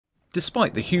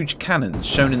Despite the huge cannons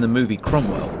shown in the movie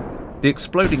Cromwell, the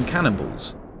exploding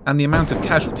cannonballs, and the amount of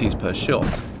casualties per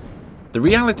shot, the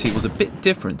reality was a bit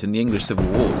different in the English Civil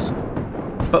Wars.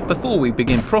 But before we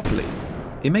begin properly,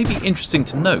 it may be interesting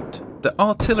to note that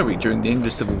artillery during the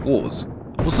English Civil Wars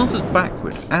was not as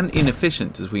backward and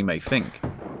inefficient as we may think.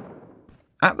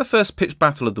 At the first pitched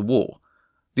battle of the war,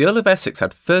 the Earl of Essex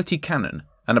had 30 cannon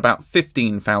and about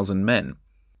 15,000 men,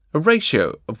 a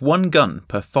ratio of 1 gun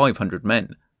per 500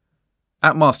 men.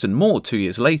 At Marston Moor 2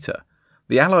 years later,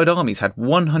 the Allied armies had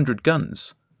 100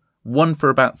 guns, one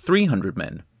for about 300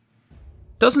 men.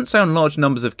 Doesn't sound large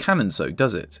numbers of cannons though,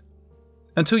 does it?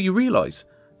 Until you realise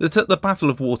that at the Battle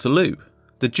of Waterloo,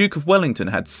 the Duke of Wellington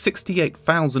had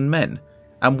 68,000 men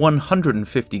and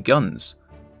 150 guns,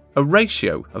 a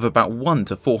ratio of about 1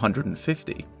 to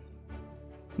 450.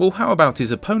 Well, how about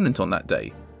his opponent on that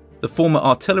day, the former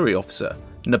artillery officer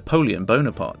Napoleon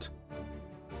Bonaparte?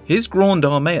 His Grande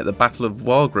Armée at the Battle of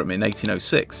Wagram in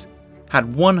 1806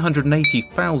 had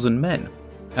 180,000 men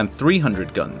and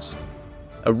 300 guns,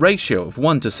 a ratio of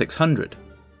 1 to 600,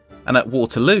 and at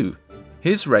Waterloo,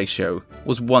 his ratio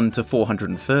was 1 to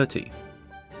 430.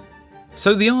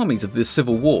 So the armies of this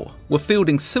civil war were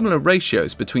fielding similar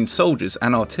ratios between soldiers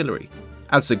and artillery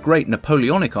as the great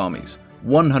Napoleonic armies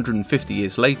 150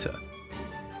 years later.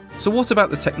 So what about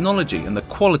the technology and the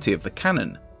quality of the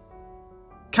cannon?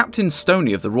 Captain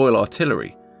Stoney of the Royal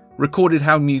Artillery recorded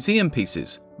how museum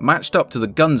pieces matched up to the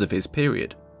guns of his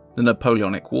period, the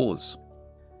Napoleonic Wars.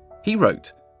 He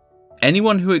wrote,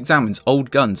 "Anyone who examines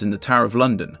old guns in the Tower of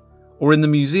London or in the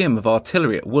Museum of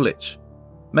Artillery at Woolwich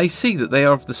may see that they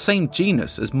are of the same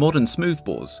genus as modern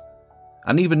smoothbores,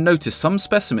 and even notice some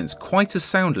specimens quite as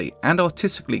soundly and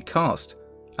artistically cast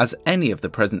as any of the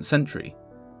present century.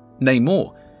 Nay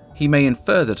more, he may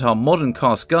infer that our modern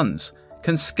cast guns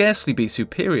can scarcely be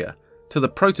superior to the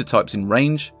prototypes in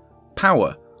range,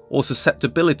 power, or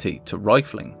susceptibility to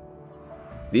rifling."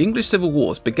 The English Civil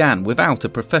Wars began without a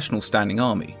professional standing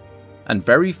army, and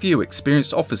very few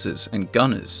experienced officers and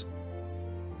gunners.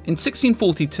 In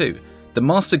 1642, the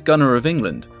Master Gunner of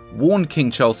England warned King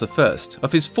Charles I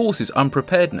of his forces'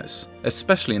 unpreparedness,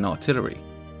 especially in artillery.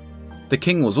 The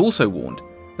king was also warned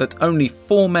that only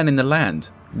 4 men in the land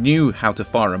knew how to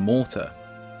fire a mortar.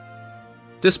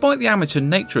 Despite the amateur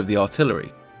nature of the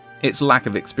artillery, its lack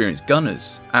of experienced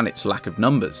gunners, and its lack of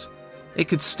numbers, it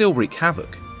could still wreak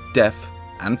havoc, death,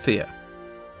 and fear.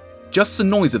 Just the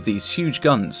noise of these huge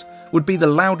guns would be the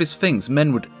loudest things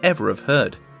men would ever have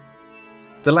heard.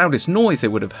 The loudest noise they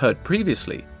would have heard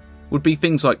previously would be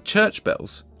things like church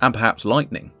bells and perhaps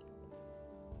lightning.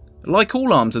 Like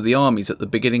all arms of the armies at the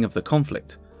beginning of the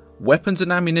conflict, weapons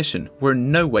and ammunition were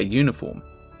in no way uniform.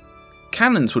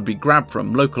 Cannons would be grabbed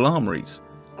from local armories,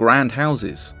 grand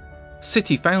houses,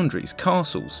 city foundries,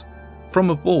 castles, from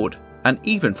aboard, and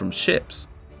even from ships.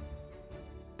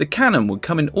 The cannon would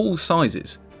come in all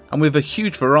sizes and with a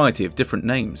huge variety of different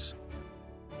names.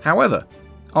 However,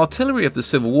 artillery of the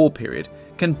Civil War period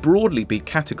can broadly be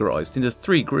categorised into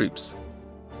 3 groups.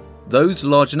 Those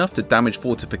large enough to damage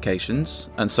fortifications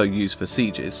and so used for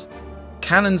sieges,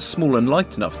 cannons small and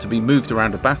light enough to be moved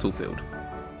around a battlefield,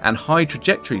 and high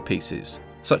trajectory pieces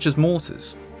such as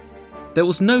mortars. There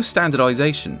was no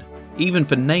standardisation even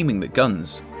for naming the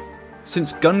guns,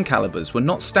 since gun calibres were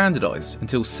not standardised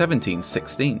until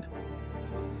 1716.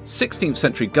 16th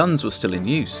century guns were still in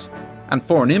use, and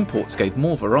foreign imports gave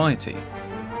more variety.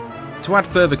 To add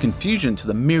further confusion to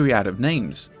the myriad of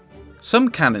names, some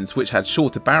cannons which had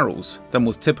shorter barrels than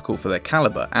was typical for their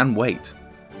calibre and weight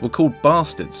were called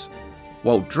bastards,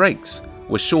 while drakes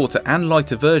were shorter and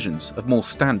lighter versions of more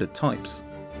standard types.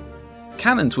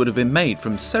 Cannons would have been made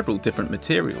from several different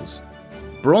materials.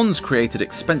 Bronze created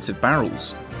expensive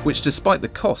barrels, which despite the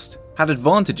cost had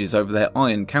advantages over their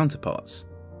iron counterparts.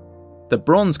 The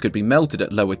bronze could be melted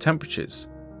at lower temperatures.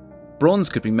 Bronze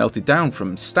could be melted down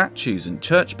from statues and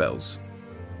church bells.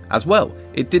 As well,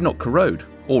 it did not corrode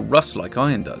or rust like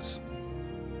iron does.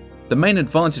 The main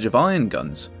advantage of iron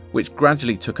guns, which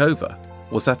gradually took over,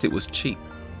 was that it was cheap.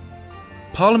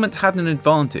 Parliament had an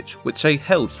advantage which they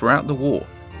held throughout the war,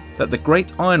 that the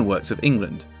great ironworks of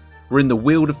England were in the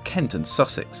Weald of Kent and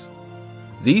Sussex.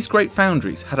 These great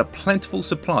foundries had a plentiful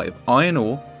supply of iron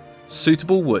ore,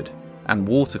 suitable wood, and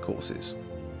watercourses.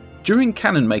 During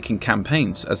cannon making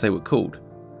campaigns, as they were called,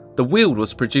 the Weald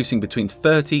was producing between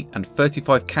 30 and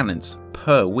 35 cannons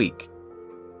per week.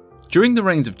 During the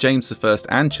reigns of James I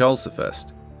and Charles I,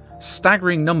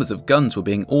 staggering numbers of guns were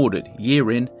being ordered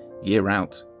year in, year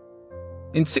out.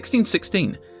 In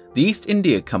 1616, the East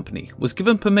India Company was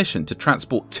given permission to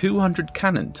transport 200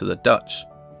 cannon to the Dutch.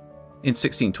 In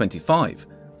 1625,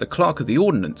 the Clerk of the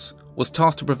Ordnance was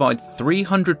tasked to provide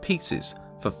 300 pieces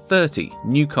for 30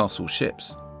 Newcastle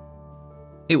ships.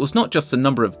 It was not just the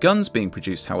number of guns being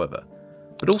produced, however,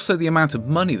 but also the amount of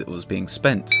money that was being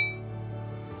spent.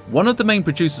 One of the main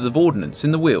producers of ordnance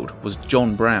in the Weald was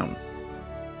John Brown.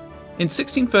 In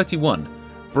 1631,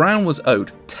 Brown was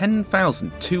owed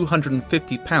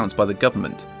 £10,250 by the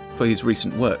government for his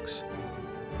recent works.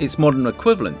 Its modern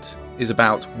equivalent is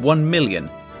about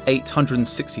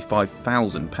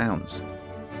 £1,865,000.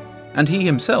 And he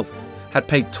himself had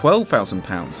paid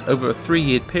 £12,000 over a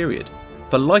 3-year period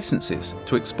for licenses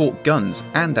to export guns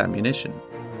and ammunition.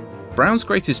 Brown's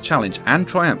greatest challenge and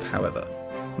triumph, however,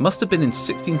 must have been in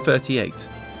 1638,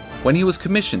 when he was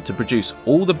commissioned to produce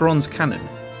all the bronze cannon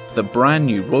for the brand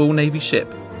new Royal Navy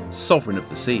ship, Sovereign of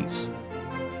the Seas.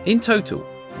 In total,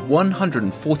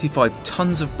 145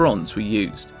 tons of bronze were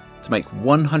used to make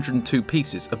 102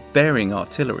 pieces of varying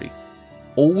artillery,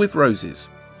 all with roses,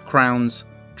 crowns,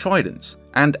 tridents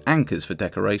and anchors for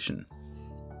decoration.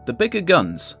 The bigger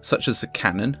guns, such as the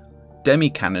cannon,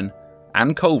 demi-cannon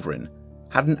and culverin,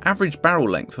 had an average barrel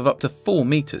length of up to 4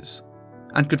 metres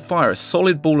and could fire a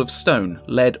solid ball of stone,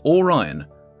 lead or iron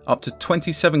up to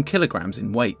 27 kilograms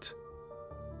in weight.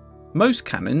 Most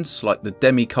cannons, like the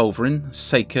demi-culverin,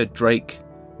 saker, drake,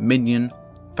 minion,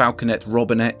 falconet,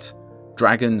 robinet,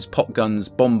 dragons,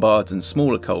 popguns, bombards and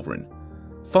smaller culverin,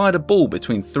 fired a ball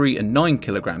between 3 and 9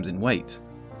 kilograms in weight.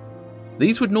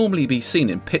 These would normally be seen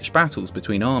in pitched battles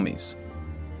between armies.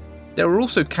 There were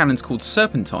also cannons called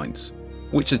serpentines,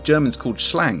 which the Germans called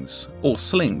schlangs or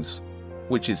slings,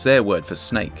 which is their word for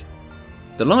snake.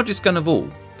 The largest gun of all,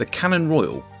 the Cannon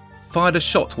Royal, fired a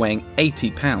shot weighing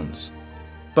 80 pounds,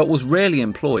 but was rarely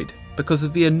employed because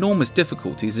of the enormous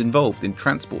difficulties involved in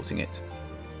transporting it,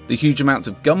 the huge amounts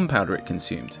of gunpowder it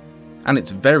consumed, and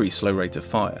its very slow rate of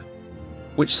fire,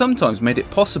 which sometimes made it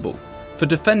possible for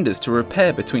defenders to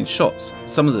repair between shots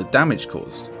some of the damage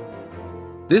caused.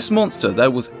 This monster though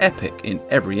was epic in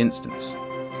every instance.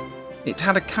 It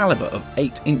had a calibre of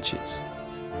 8 inches.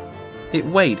 It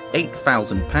weighed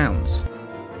 8,000 pounds.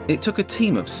 It took a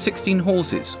team of 16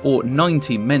 horses or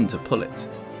 90 men to pull it.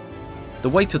 The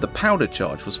weight of the powder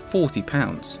charge was 40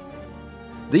 pounds.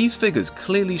 These figures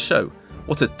clearly show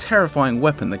what a terrifying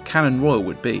weapon the Cannon Royal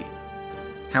would be.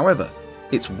 However,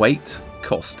 its weight,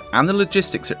 cost and the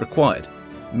logistics it required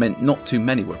meant not too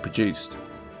many were produced.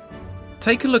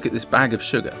 Take a look at this bag of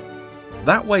sugar.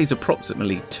 That weighs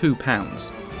approximately 2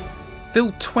 pounds.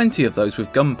 Fill 20 of those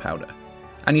with gunpowder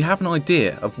and you have an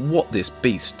idea of what this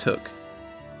beast took.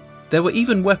 There were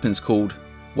even weapons called,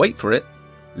 wait for it,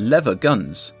 leather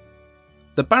guns.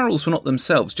 The barrels were not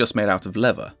themselves just made out of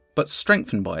leather, but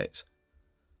strengthened by it.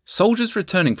 Soldiers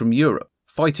returning from Europe,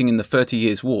 fighting in the 30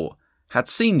 Years' War, had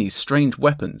seen these strange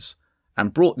weapons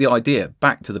and brought the idea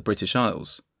back to the British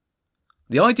Isles.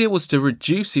 The idea was to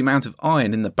reduce the amount of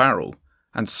iron in the barrel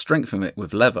and strengthen it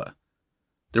with leather.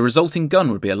 The resulting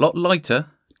gun would be a lot lighter,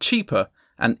 cheaper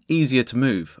and easier to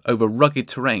move over rugged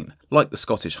terrain like the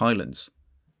Scottish Highlands.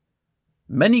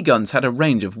 Many guns had a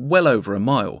range of well over a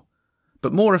mile,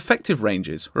 but more effective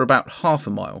ranges were about half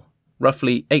a mile,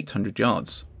 roughly 800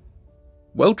 yards.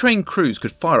 Well-trained crews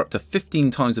could fire up to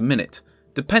 15 times a minute,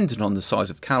 dependent on the size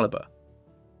of calibre.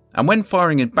 And when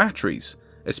firing in batteries,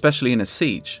 especially in a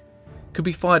siege, could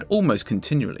be fired almost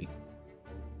continually.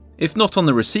 If not on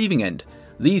the receiving end,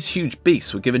 these huge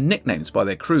beasts were given nicknames by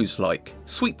their crews like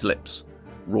Sweet Lips,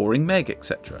 Roaring Meg,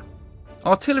 etc.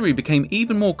 Artillery became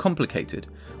even more complicated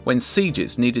when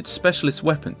sieges needed specialist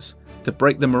weapons to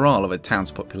break the morale of a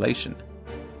town's population.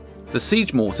 The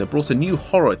siege mortar brought a new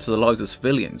horror to the lives of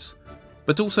civilians,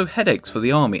 but also headaches for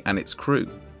the army and its crew.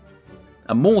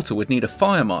 A mortar would need a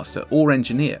firemaster or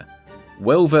engineer,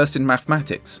 well versed in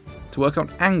mathematics, to work out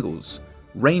angles,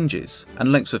 ranges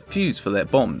and lengths of fuse for their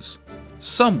bombs,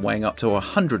 some weighing up to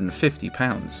 150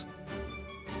 pounds.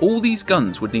 All these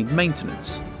guns would need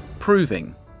maintenance,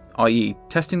 proving, i.e.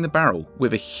 testing the barrel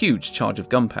with a huge charge of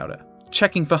gunpowder,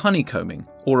 checking for honeycombing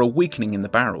or a weakening in the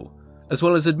barrel, as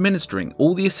well as administering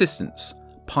all the assistants,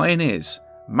 pioneers,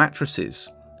 mattresses,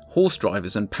 horse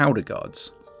drivers and powder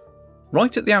guards.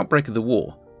 Right at the outbreak of the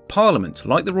war, Parliament,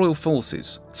 like the Royal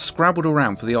Forces, scrabbled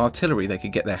around for the artillery they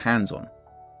could get their hands on.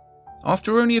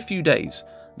 After only a few days,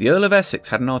 the Earl of Essex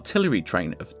had an artillery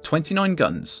train of 29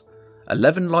 guns,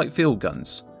 11 light field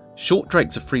guns, short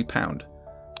drakes of 3 pound,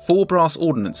 4 brass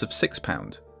ordnance of 6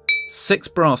 pound, 6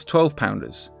 brass 12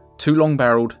 pounders, 2 long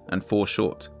barrelled and 4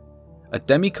 short, a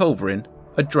demi-culverin,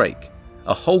 a drake,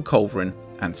 a whole culverin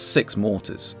and 6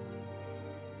 mortars.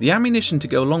 The ammunition to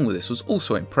go along with this was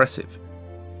also impressive: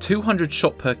 200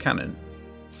 shot per cannon,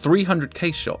 300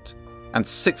 case shot and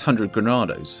 600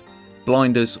 granados,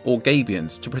 blinders or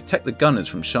gabions to protect the gunners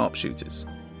from sharpshooters.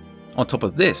 On top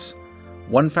of this,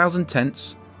 1,000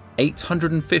 tents,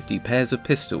 850 pairs of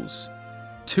pistols,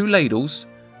 2 ladles,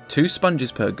 2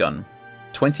 sponges per gun,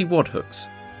 20 wad hooks,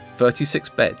 36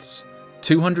 beds,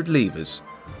 200 levers,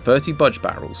 30 budge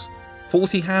barrels,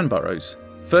 40 hand burrows,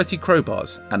 30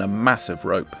 crowbars and a massive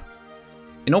rope.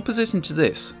 In opposition to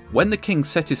this, when the king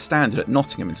set his standard at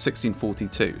Nottingham in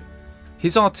 1642,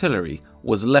 his artillery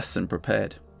was less than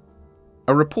prepared.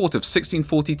 A report of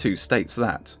 1642 states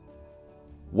that,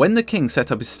 when the king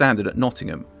set up his standard at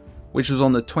Nottingham, which was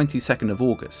on the 22nd of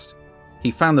August,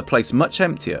 he found the place much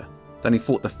emptier than he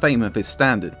thought the fame of his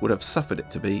standard would have suffered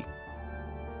it to be.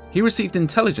 He received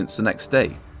intelligence the next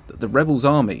day that the rebels'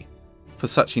 army, for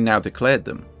such he now declared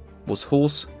them, was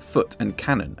horse, foot and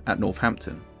cannon at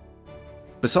Northampton.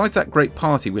 Besides that great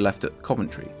party we left at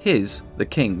Coventry, his, the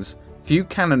king's, few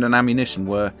cannon and ammunition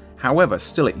were, however,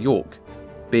 still at York,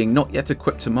 being not yet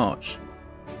equipped to march,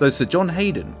 though Sir John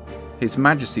Haydon, His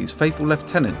Majesty's faithful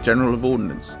Lieutenant General of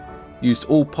Ordnance, used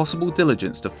all possible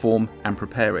diligence to form and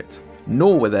prepare it,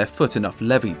 nor were there foot enough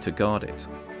levied to guard it.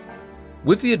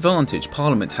 With the advantage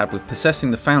Parliament had with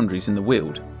possessing the foundries in the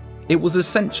Weald, it was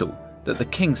essential that the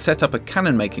king set up a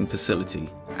cannon-making facility,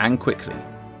 and quickly.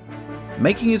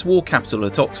 Making his war capital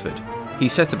at Oxford, he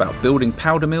set about building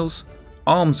powder mills,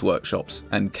 arms workshops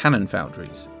and cannon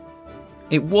foundries.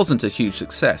 It wasn't a huge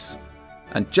success,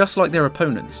 and just like their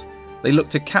opponents, they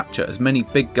looked to capture as many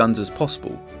big guns as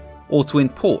possible, or to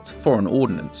import foreign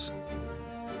ordnance.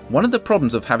 One of the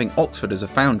problems of having Oxford as a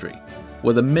foundry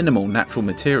were the minimal natural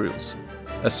materials,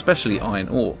 especially iron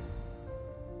ore.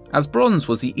 As bronze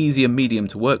was the easier medium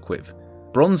to work with,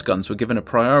 bronze guns were given a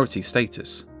priority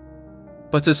status.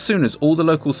 But as soon as all the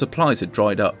local supplies had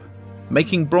dried up,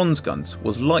 making bronze guns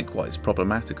was likewise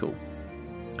problematical.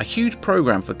 A huge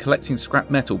program for collecting scrap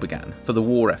metal began for the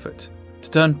war effort,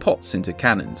 to turn pots into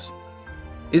cannons.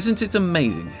 Isn't it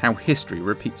amazing how history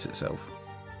repeats itself?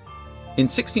 In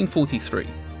 1643,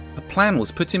 a plan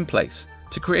was put in place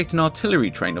to create an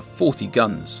artillery train of 40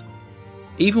 guns.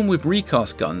 Even with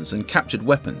recast guns and captured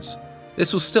weapons,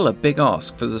 this was still a big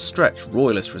ask for the stretched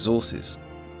royalist resources.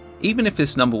 Even if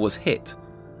this number was hit,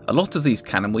 a lot of these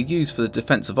cannon were used for the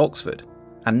defence of Oxford,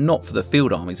 and not for the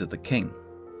field armies of the king.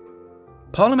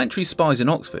 Parliamentary spies in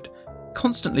Oxford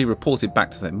constantly reported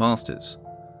back to their masters.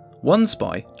 One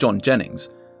spy, John Jennings,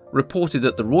 reported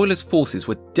that the royalist forces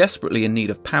were desperately in need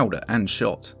of powder and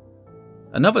shot.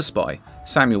 Another spy,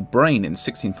 Samuel Brain in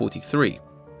 1643,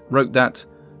 wrote that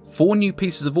 4 new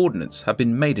pieces of ordnance have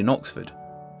been made in Oxford,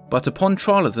 but upon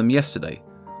trial of them yesterday,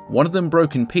 one of them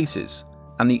broke in pieces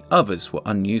and the others were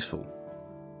unuseful.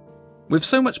 With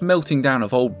so much melting down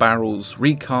of old barrels,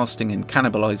 recasting and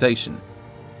cannibalisation,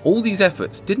 all these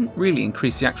efforts didn't really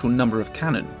increase the actual number of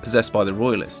cannon possessed by the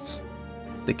royalists.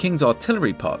 The King's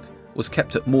Artillery Park was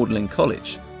kept at Magdalen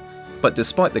College, but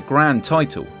despite the grand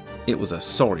title, it was a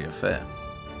sorry affair.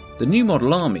 The new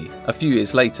model army, a few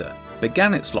years later,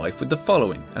 began its life with the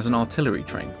following as an artillery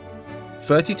train: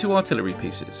 32 artillery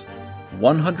pieces,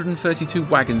 132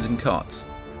 wagons and carts,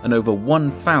 and over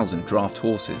 1,000 draft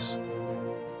horses.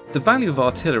 The value of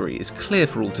artillery is clear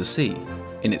for all to see,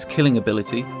 in its killing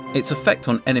ability, its effect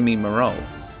on enemy morale,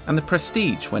 and the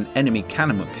prestige when enemy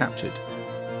cannon were captured.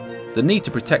 The need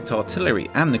to protect artillery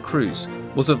and the crews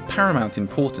was of paramount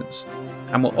importance,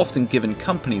 and were often given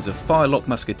companies of firelock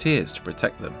musketeers to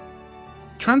protect them.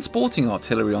 Transporting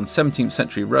artillery on 17th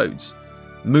century roads,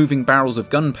 moving barrels of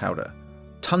gunpowder,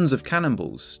 tons of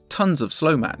cannonballs, tons of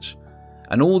slow match,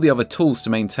 and all the other tools to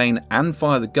maintain and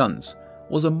fire the guns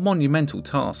was a monumental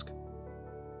task.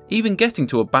 Even getting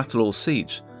to a battle or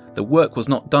siege, the work was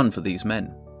not done for these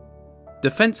men.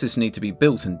 Defences need to be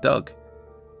built and dug.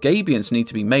 Gabions need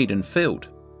to be made and filled.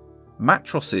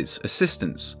 Matrosses,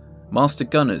 assistants, master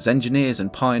gunners, engineers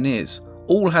and pioneers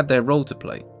all had their role to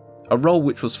play, a role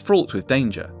which was fraught with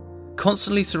danger,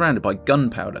 constantly surrounded by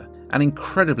gunpowder and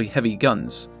incredibly heavy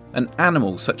guns, and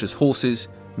animals such as horses,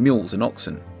 mules and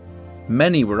oxen.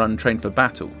 Many were untrained for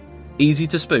battle, easy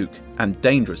to spook and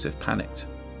dangerous if panicked.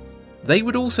 They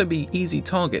would also be easy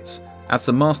targets, as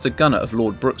the master gunner of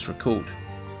Lord Brooks recalled.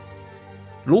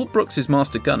 Lord Brooks's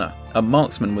master gunner, a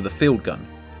marksman with a field gun,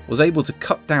 was able to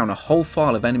cut down a whole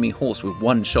file of enemy horse with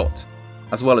one shot,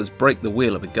 as well as break the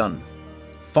wheel of a gun.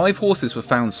 5 horses were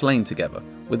found slain together,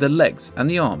 with the legs and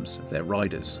the arms of their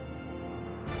riders.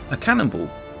 A cannonball,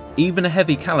 even a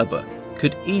heavy calibre,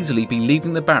 could easily be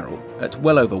leaving the barrel at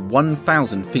well over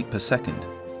 1,000 feet per second,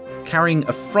 carrying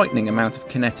a frightening amount of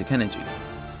kinetic energy,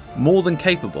 more than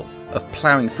capable of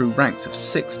ploughing through ranks of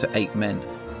 6 to 8 men.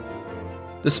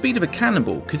 The speed of a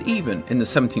cannonball could even, in the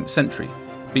 17th century,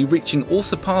 be reaching or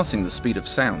surpassing the speed of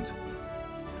sound.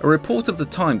 A report of the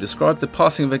time described the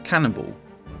passing of a cannonball.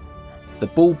 The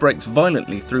ball breaks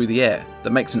violently through the air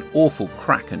that makes an awful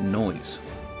crack and noise.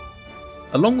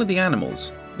 Along with the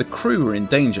animals, the crew were in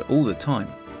danger all the time.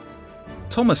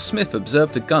 Thomas Smith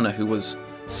observed a gunner who was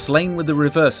slain with the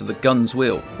reverse of the gun's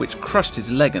wheel, which crushed his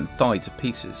leg and thigh to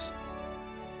pieces.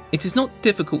 It is not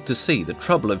difficult to see the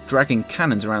trouble of dragging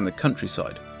cannons around the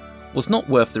countryside was not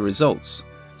worth the results,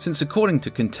 since according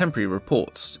to contemporary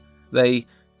reports, they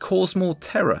caused more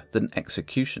terror than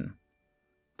execution.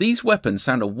 These weapons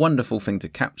sound a wonderful thing to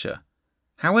capture.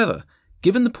 However,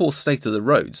 given the poor state of the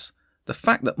roads, the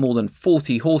fact that more than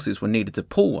 40 horses were needed to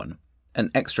pull one,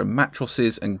 and extra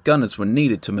matroses and gunners were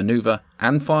needed to manoeuvre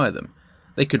and fire them,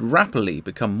 they could rapidly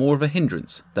become more of a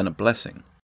hindrance than a blessing.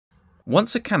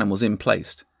 Once a cannon was in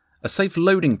place, a safe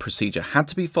loading procedure had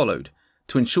to be followed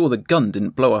to ensure the gun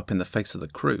didn't blow up in the face of the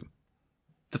crew.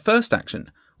 The first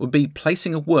action would be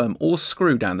placing a worm or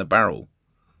screw down the barrel.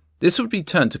 This would be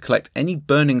turned to collect any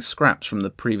burning scraps from the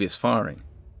previous firing.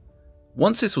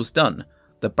 Once this was done,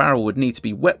 the barrel would need to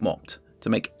be wet mopped to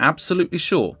make absolutely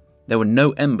sure there were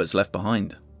no embers left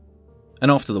behind.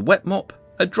 And after the wet mop,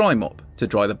 a dry mop to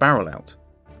dry the barrel out,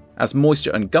 as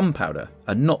moisture and gunpowder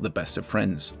are not the best of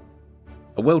friends.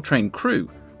 A well-trained crew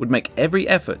would make every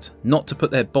effort not to put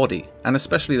their body, and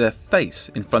especially their face,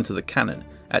 in front of the cannon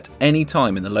at any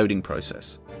time in the loading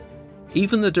process.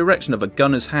 Even the direction of a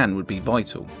gunner's hand would be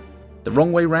vital. The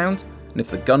wrong way round, and if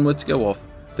the gun were to go off,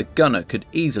 the gunner could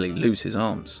easily lose his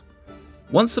arms.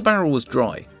 Once the barrel was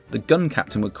dry, the gun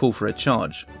captain would call for a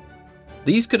charge.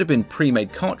 These could have been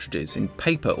pre-made cartridges in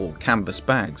paper or canvas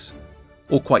bags,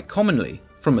 or quite commonly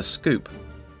from a scoop.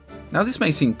 Now this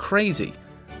may seem crazy,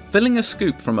 filling a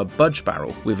scoop from a budge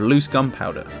barrel with loose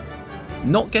gunpowder,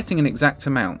 not getting an exact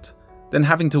amount, then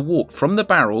having to walk from the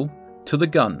barrel to the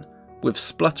gun with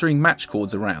spluttering match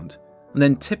cords around, and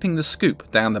then tipping the scoop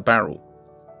down the barrel.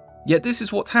 Yet this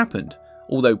is what happened,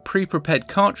 although pre-prepared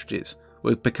cartridges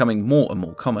were becoming more and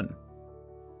more common.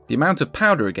 The amount of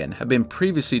powder again had been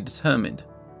previously determined,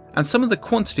 and some of the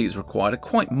quantities required are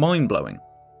quite mind-blowing.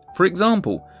 For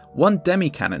example, one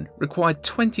demi-cannon required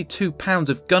 22 pounds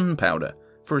of gunpowder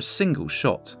for a single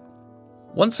shot.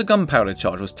 Once the gunpowder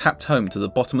charge was tapped home to the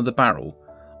bottom of the barrel,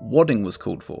 wadding was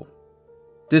called for.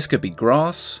 This could be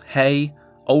grass, hay,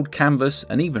 old canvas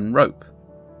and even rope.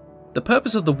 The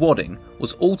purpose of the wadding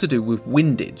was all to do with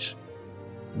windage.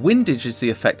 Windage is the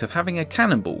effect of having a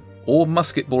cannonball or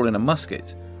musket ball in a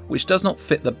musket which does not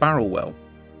fit the barrel well.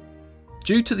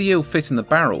 Due to the ill fit in the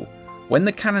barrel, when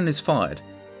the cannon is fired,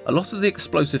 a lot of the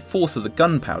explosive force of the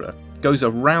gunpowder goes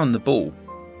around the ball,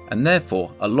 and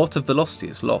therefore a lot of velocity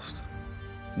is lost.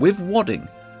 With wadding,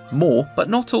 more but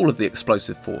not all of the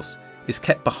explosive force is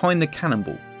kept behind the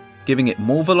cannonball, giving it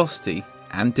more velocity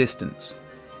and distance.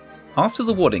 After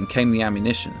the wadding came the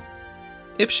ammunition.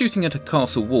 If shooting at a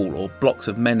castle wall or blocks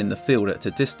of men in the field at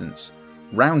a distance,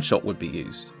 round shot would be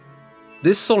used.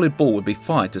 This solid ball would be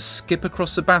fired to skip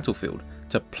across the battlefield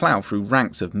to plough through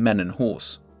ranks of men and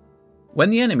horse. When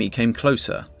the enemy came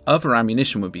closer, other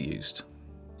ammunition would be used.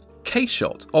 Case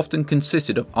shot often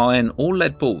consisted of iron or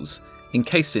lead balls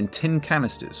encased in tin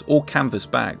canisters or canvas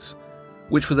bags,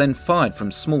 which were then fired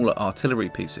from smaller artillery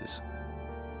pieces.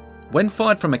 When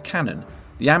fired from a cannon,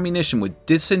 the ammunition would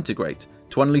disintegrate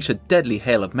to unleash a deadly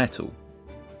hail of metal.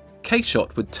 Case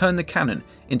shot would turn the cannon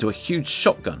into a huge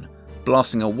shotgun,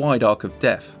 blasting a wide arc of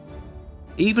death.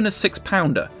 Even a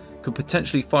 6-pounder could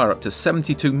potentially fire up to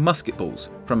 72 musket balls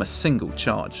from a single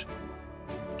charge.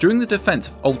 During the defence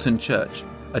of Alton Church,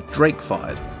 a Drake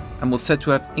fired and was said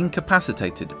to have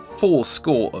incapacitated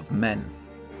 80 men.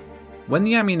 When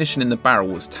the ammunition in the barrel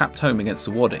was tapped home against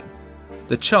the wadding,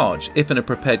 the charge, if in a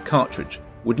prepared cartridge,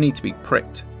 would need to be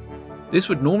pricked. This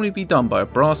would normally be done by a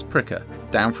brass pricker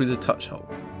down through the touch hole.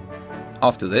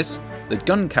 After this, the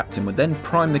gun captain would then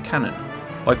prime the cannon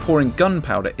by pouring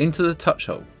gunpowder into the touch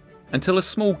hole until a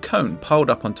small cone piled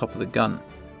up on top of the gun.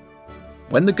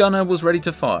 When the gunner was ready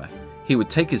to fire, he would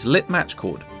take his lit match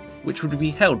cord, which would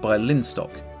be held by a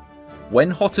linstock. When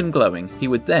hot and glowing, he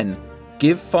would then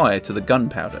give fire to the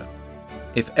gunpowder.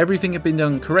 If everything had been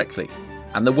done correctly,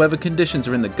 and the weather conditions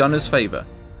are in the gunner's favour,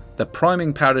 the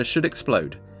priming powder should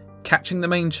explode, catching the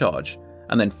main charge,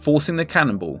 and then forcing the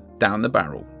cannonball down the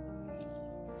barrel.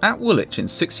 At Woolwich in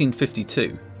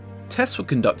 1652, tests were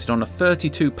conducted on a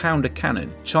 32-pounder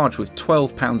cannon charged with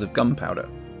 12 pounds of gunpowder.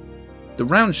 The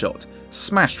round shot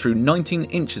smashed through 19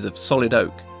 inches of solid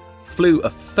oak, flew a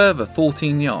further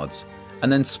 14 yards,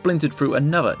 and then splintered through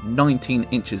another 19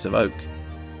 inches of oak.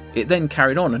 It then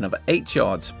carried on another 8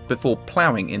 yards before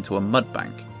ploughing into a mud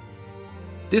bank.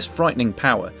 This frightening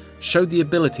power showed the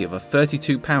ability of a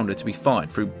 32-pounder to be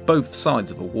fired through both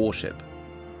sides of a warship.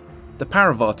 The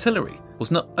power of artillery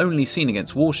was not only seen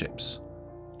against warships.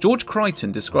 George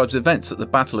Crichton describes events at the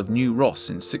Battle of New Ross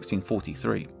in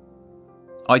 1643.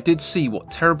 "I did see what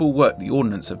terrible work the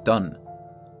ordnance have done.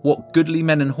 What goodly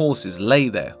men and horses lay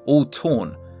there, all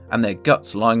torn, and their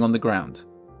guts lying on the ground,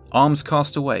 arms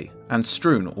cast away and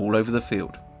strewn all over the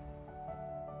field."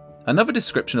 Another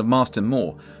description of Marston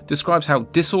Moor describes how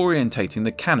disorientating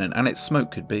the cannon and its smoke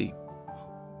could be.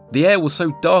 The air was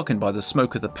so darkened by the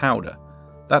smoke of the powder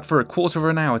that for a quarter of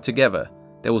an hour together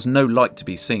there was no light to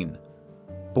be seen.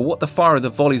 But what the fire of the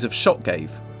volleys of shot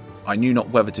gave, I knew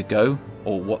not whether to go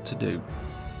or what to do.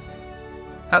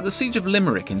 At the Siege of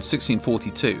Limerick in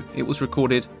 1642, it was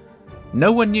recorded,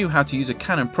 "No one knew how to use a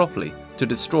cannon properly to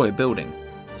destroy a building,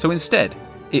 so instead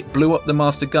it blew up the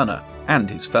master gunner and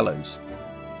his fellows."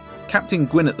 Captain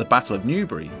Gwyn at the Battle of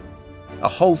Newbury, "A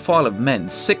whole file of men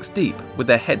 6 deep with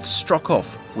their heads struck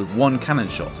off with one cannon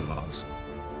shot of ours."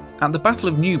 At the Battle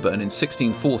of Newburn in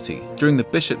 1640, during the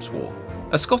Bishop's War,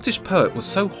 a Scottish poet was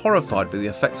so horrified by the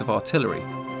effects of artillery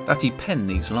that he penned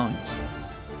these lines.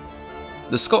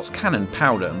 "The Scots cannon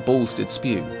powder and balls did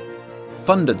spew,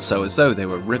 thundered so as though they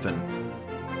were riven.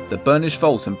 The burnished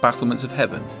vault and battlements of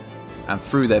heaven, and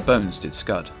through their bones did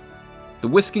scud. The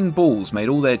whisking balls made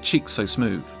all their cheeks so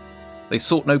smooth, they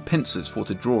sought no pincers for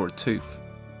to draw a tooth.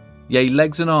 Yea,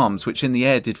 legs and arms which in the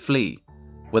air did flee,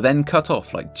 were then cut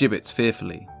off like gibbets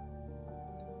fearfully.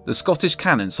 The Scottish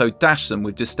cannon so dashed them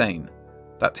with disdain,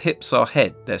 that hips our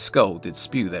head their skull did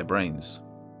spew their brains."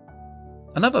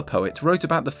 Another poet wrote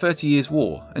about the 30 Years'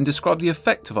 War and described the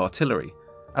effect of artillery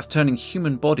as turning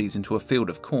human bodies into a field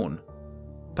of corn,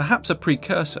 perhaps a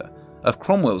precursor of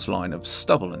Cromwell's line of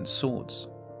stubble and swords.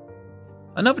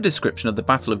 Another description of the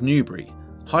Battle of Newbury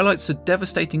highlights the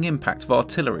devastating impact of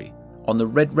artillery on the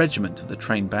Red Regiment of the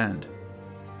trained band.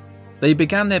 "They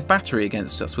began their battery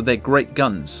against us with their great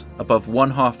guns above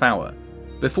 1/2 hour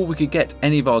before we could get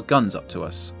any of our guns up to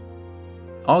us.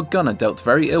 Our gunner dealt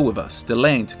very ill with us,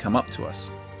 delaying to come up to us.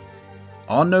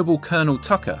 Our noble Colonel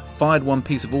Tucker fired one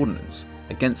piece of ordnance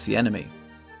against the enemy,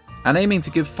 and aiming to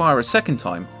give fire a second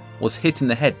time, was hit in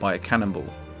the head by a cannonball.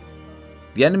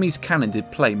 The enemy's cannon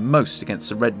did play most against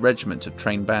the Red Regiment of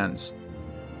trained bands.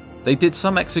 They did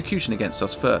some execution against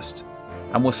us first,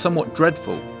 and were somewhat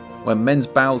dreadful when men's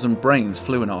bowels and brains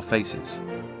flew in our faces.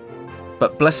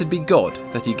 But blessed be God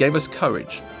that he gave us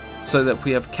courage, so that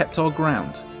we have kept our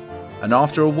ground, and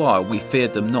after a while we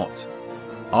feared them not.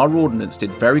 Our ordnance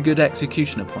did very good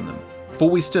execution upon them, for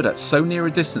we stood at so near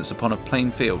a distance upon a plain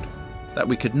field that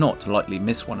we could not lightly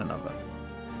miss one another."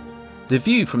 The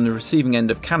view from the receiving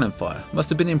end of cannon fire must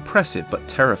have been impressive but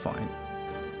terrifying.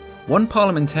 One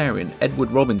parliamentarian,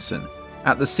 Edward Robinson,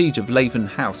 at the siege of Leven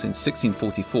House in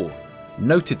 1644,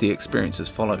 noted the experience as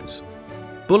follows.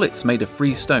 "Bullets made of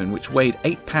free stone which weighed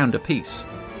 8 pounds apiece.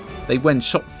 They when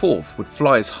shot forth would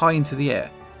fly as high into the air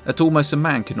that almost a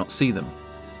man could not see them,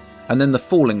 and then the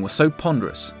falling was so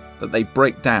ponderous that they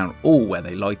break down all where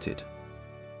they lighted."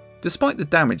 Despite the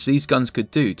damage these guns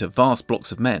could do to vast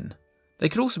blocks of men, they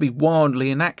could also be wildly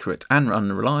inaccurate and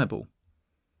unreliable.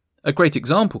 A great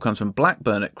example comes from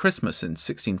Blackburn at Christmas in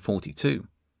 1642.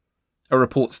 A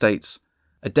report states,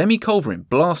 "A demi-culverin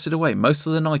blasted away most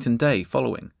of the night and day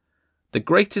following. The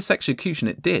greatest execution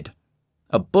it did.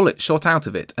 A bullet shot out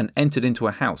of it and entered into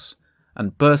a house,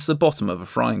 and burst the bottom of a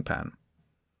frying pan.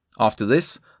 After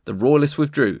this, the royalists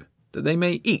withdrew, that they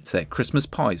may eat their Christmas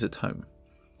pies at home."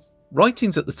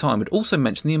 Writings at the time would also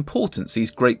mention the importance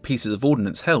these great pieces of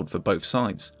ordnance held for both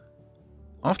sides.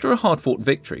 After a hard-fought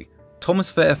victory,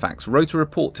 Thomas Fairfax wrote a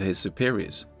report to his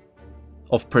superiors.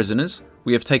 "Of prisoners,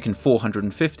 we have taken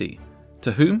 450,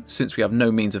 to whom, since we have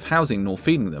no means of housing nor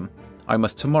feeding them, I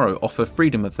must tomorrow offer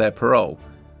freedom of their parole,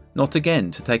 not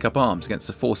again to take up arms against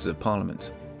the forces of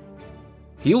Parliament."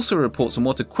 He also reports on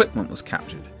what equipment was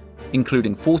captured,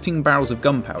 including 14 barrels of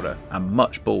gunpowder and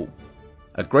much ball,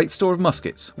 a great store of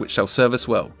muskets which shall serve us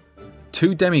well,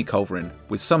 2 demi-culverin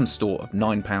with some store of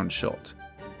 9-pound shot.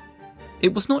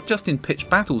 It was not just in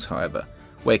pitched battles, however,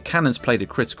 where cannons played a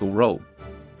critical role.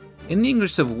 In the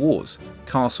English Civil Wars,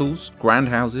 castles, grand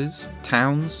houses,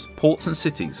 towns, ports and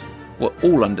cities were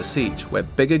all under siege, where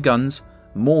bigger guns,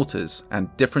 mortars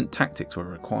and different tactics were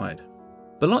required.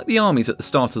 But like the armies at the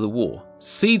start of the war,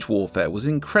 siege warfare was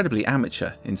incredibly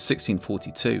amateur in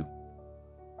 1642.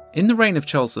 In the reign of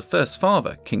Charles I's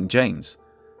father, King James,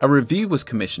 a review was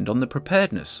commissioned on the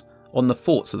preparedness on the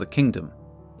forts of the kingdom.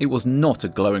 It was not a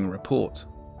glowing report.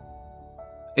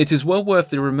 It is well worth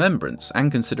the remembrance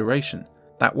and consideration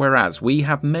that whereas we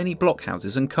have many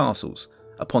blockhouses and castles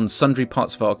upon sundry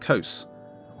parts of our coasts,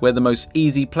 where the most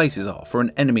easy places are for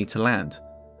an enemy to land,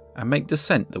 and make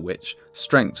descent the which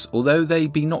strengths, although they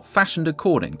be not fashioned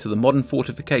according to the modern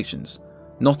fortifications,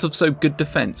 not of so good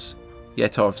defence,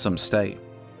 yet are of some stay,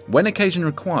 when occasion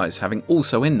requires, having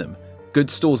also in them good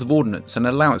stores of ordnance and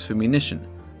allowance for munition,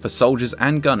 for soldiers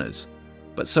and gunners.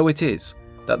 But so it is,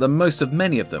 that the most of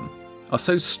many of them are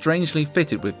so strangely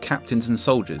fitted with captains and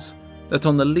soldiers, that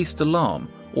on the least alarm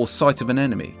or sight of an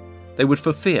enemy, they would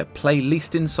for fear play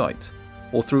least in sight,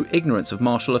 or through ignorance of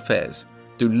martial affairs,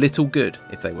 do little good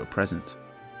if they were present.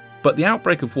 But the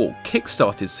outbreak of war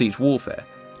kick-started siege warfare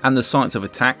and the science of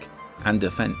attack and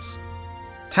defence.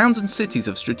 Towns and cities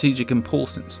of strategic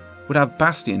importance would have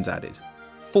bastions added,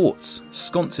 forts,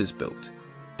 sconces built,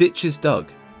 ditches dug,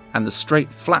 and the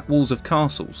straight flat walls of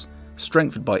castles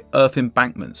strengthened by earth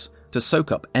embankments to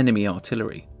soak up enemy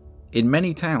artillery. In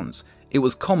many towns, it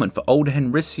was common for old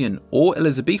Henrician or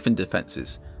Elizabethan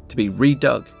defences to be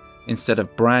redug instead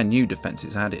of brand new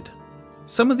defences added.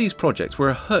 Some of these projects were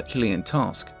a Herculean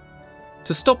task.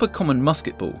 To stop a common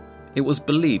musket ball, it was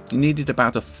believed you needed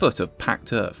about a foot of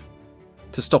packed earth.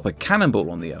 To stop a cannonball,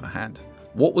 on the other hand,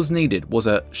 what was needed was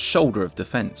a shoulder of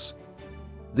defence.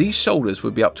 These shoulders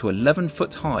would be up to 11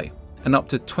 foot high and up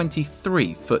to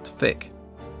 23 foot thick.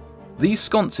 These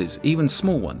sconces, even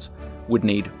small ones, would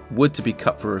need wood to be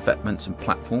cut for revetments and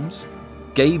platforms,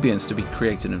 gabions to be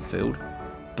created and filled,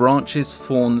 branches,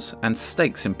 thorns and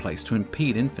stakes in place to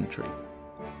impede infantry.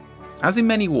 As in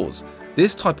many wars,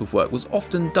 this type of work was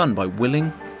often done by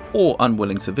willing or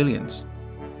unwilling civilians.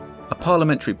 A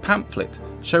parliamentary pamphlet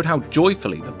showed how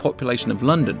joyfully the population of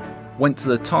London went to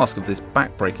the task of this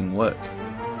back-breaking work.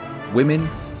 Women,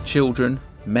 children,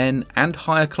 men and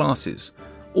higher classes,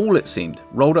 all it seemed,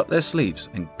 rolled up their sleeves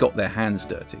and got their hands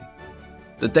dirty.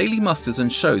 The daily musters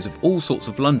and shows of all sorts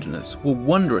of Londoners were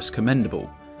wondrous commendable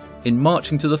in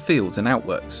marching to the fields and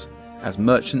outworks, as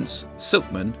merchants,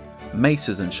 silkmen,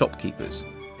 macers and shopkeepers,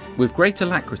 with great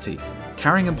alacrity,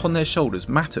 carrying upon their shoulders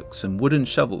mattocks and wooden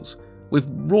shovels, with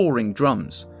roaring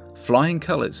drums, flying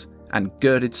colours and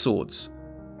girded swords.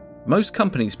 Most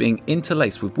companies being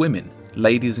interlaced with women,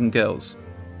 ladies and girls,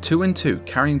 two and two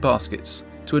carrying baskets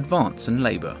to advance and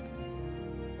labour.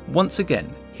 Once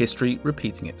again, history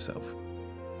repeating itself.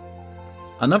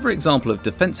 Another example of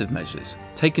defensive measures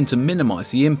taken to minimise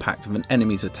the impact of an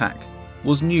enemy's attack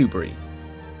was Newbury.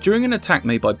 During an attack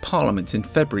made by Parliament in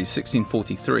February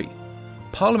 1643,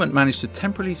 Parliament managed to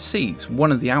temporarily seize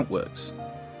one of the outworks.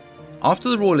 After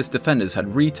the Royalist defenders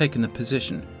had retaken the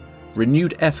position,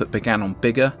 renewed effort began on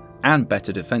bigger and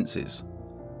better defences.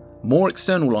 More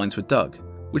external lines were dug,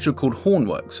 which were called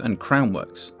hornworks and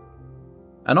crownworks.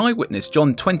 An eyewitness,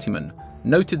 John Twentyman,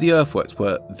 noted the earthworks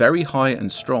were very high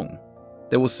and strong.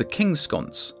 There was the King's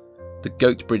Sconce, the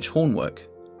Goat Bridge Hornwork,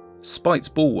 Spite's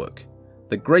Bulwark,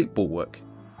 the Great Bulwark,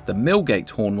 the Millgate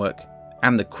Hornwork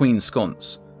and the Queen's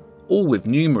Sconce, all with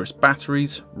numerous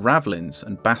batteries, ravelins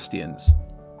and bastions.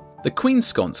 The Queen's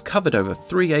Sconce covered over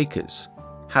 3 acres,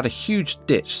 had a huge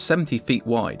ditch 70 feet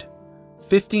wide,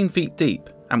 15 feet deep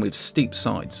and with steep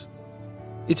sides.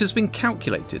 It has been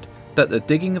calculated that the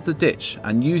digging of the ditch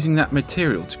and using that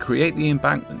material to create the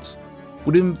embankments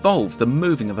would involve the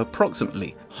moving of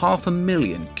approximately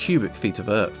 500,000 cubic feet of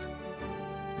earth.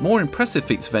 More impressive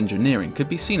feats of engineering could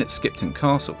be seen at Skipton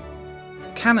Castle.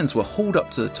 Cannons were hauled up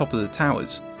to the top of the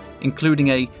towers, including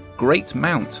a great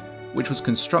mount which was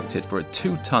constructed for a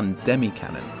 2-ton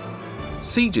demi-cannon.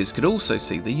 Sieges could also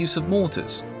see the use of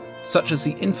mortars, such as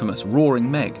the infamous Roaring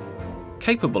Meg,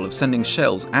 capable of sending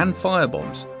shells and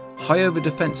firebombs high over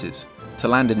defences to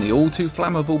land in the all too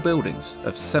flammable buildings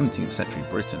of 17th century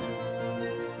Britain.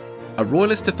 A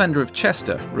Royalist defender of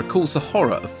Chester recalls the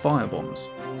horror of firebombs.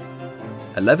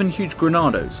 11 huge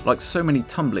grenados, like so many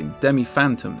tumbling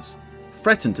demi-phantoms,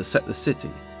 threatened to set the city,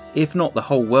 if not the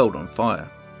whole world, on fire.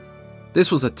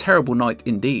 This was a terrible night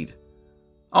indeed.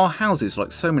 Our houses,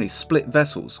 like so many split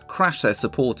vessels, crashed their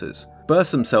supporters,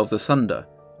 burst themselves asunder,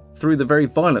 through the very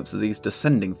violence of these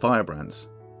descending firebrands.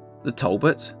 The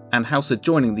Talbot and house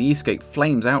adjoining the Eastgate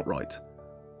flames outright.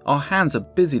 Our hands are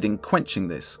busied in quenching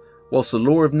this, whilst the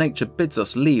law of nature bids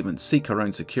us leave and seek our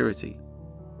own security.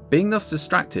 Being thus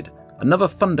distracted, another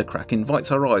thundercrack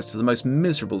invites our eyes to the most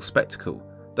miserable spectacle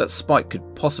that Spike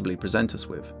could possibly present us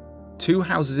with. 2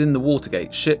 houses in the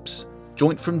Watergate ships,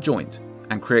 joint from joint,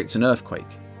 and creates an earthquake.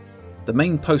 The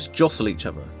main posts jostle each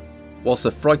other, whilst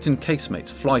the frightened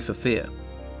casemates fly for fear.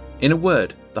 In a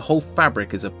word, the whole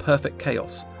fabric is a perfect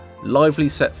chaos, lively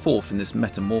set forth in this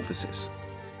metamorphosis.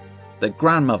 The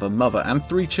grandmother, mother and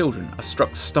 3 children are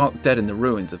struck stark dead in the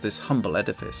ruins of this humble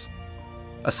edifice.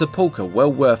 A sepulchre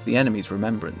well worth the enemy's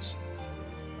remembrance.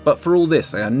 But for all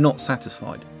this they are not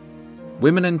satisfied.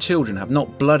 Women and children have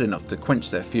not blood enough to quench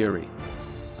their fury,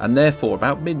 and therefore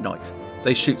about midnight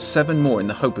they shoot 7 more in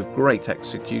the hope of great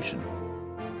execution.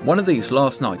 One of these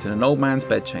last night in an old man's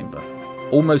bedchamber,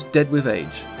 almost dead with age,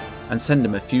 and send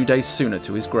him a few days sooner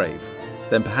to his grave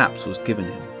than perhaps was given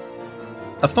him.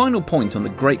 A final point on the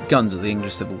great guns of the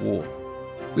English Civil War.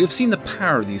 We have seen the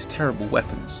power of these terrible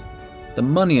weapons. The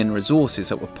money and resources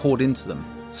that were poured into them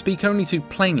speak only too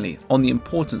plainly on the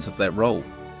importance of their role.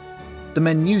 The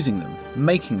men using them,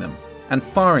 making them, and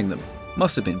firing them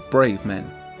must have been brave men.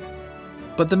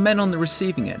 But the men on the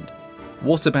receiving end,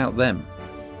 what about them?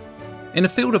 In a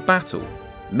field of battle,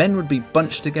 men would be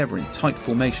bunched together in tight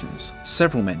formations,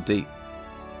 several men deep.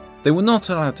 They were not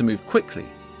allowed to move quickly,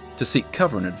 to seek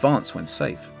cover and advance when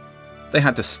safe. They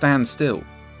had to stand still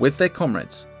with their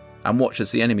comrades and watch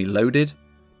as the enemy loaded,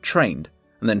 trained,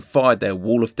 and then fired their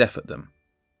wall of death at them.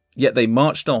 Yet they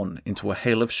marched on into a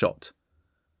hail of shot.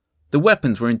 The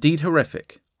weapons were indeed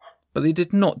horrific, but they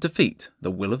did not defeat the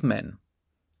will of men.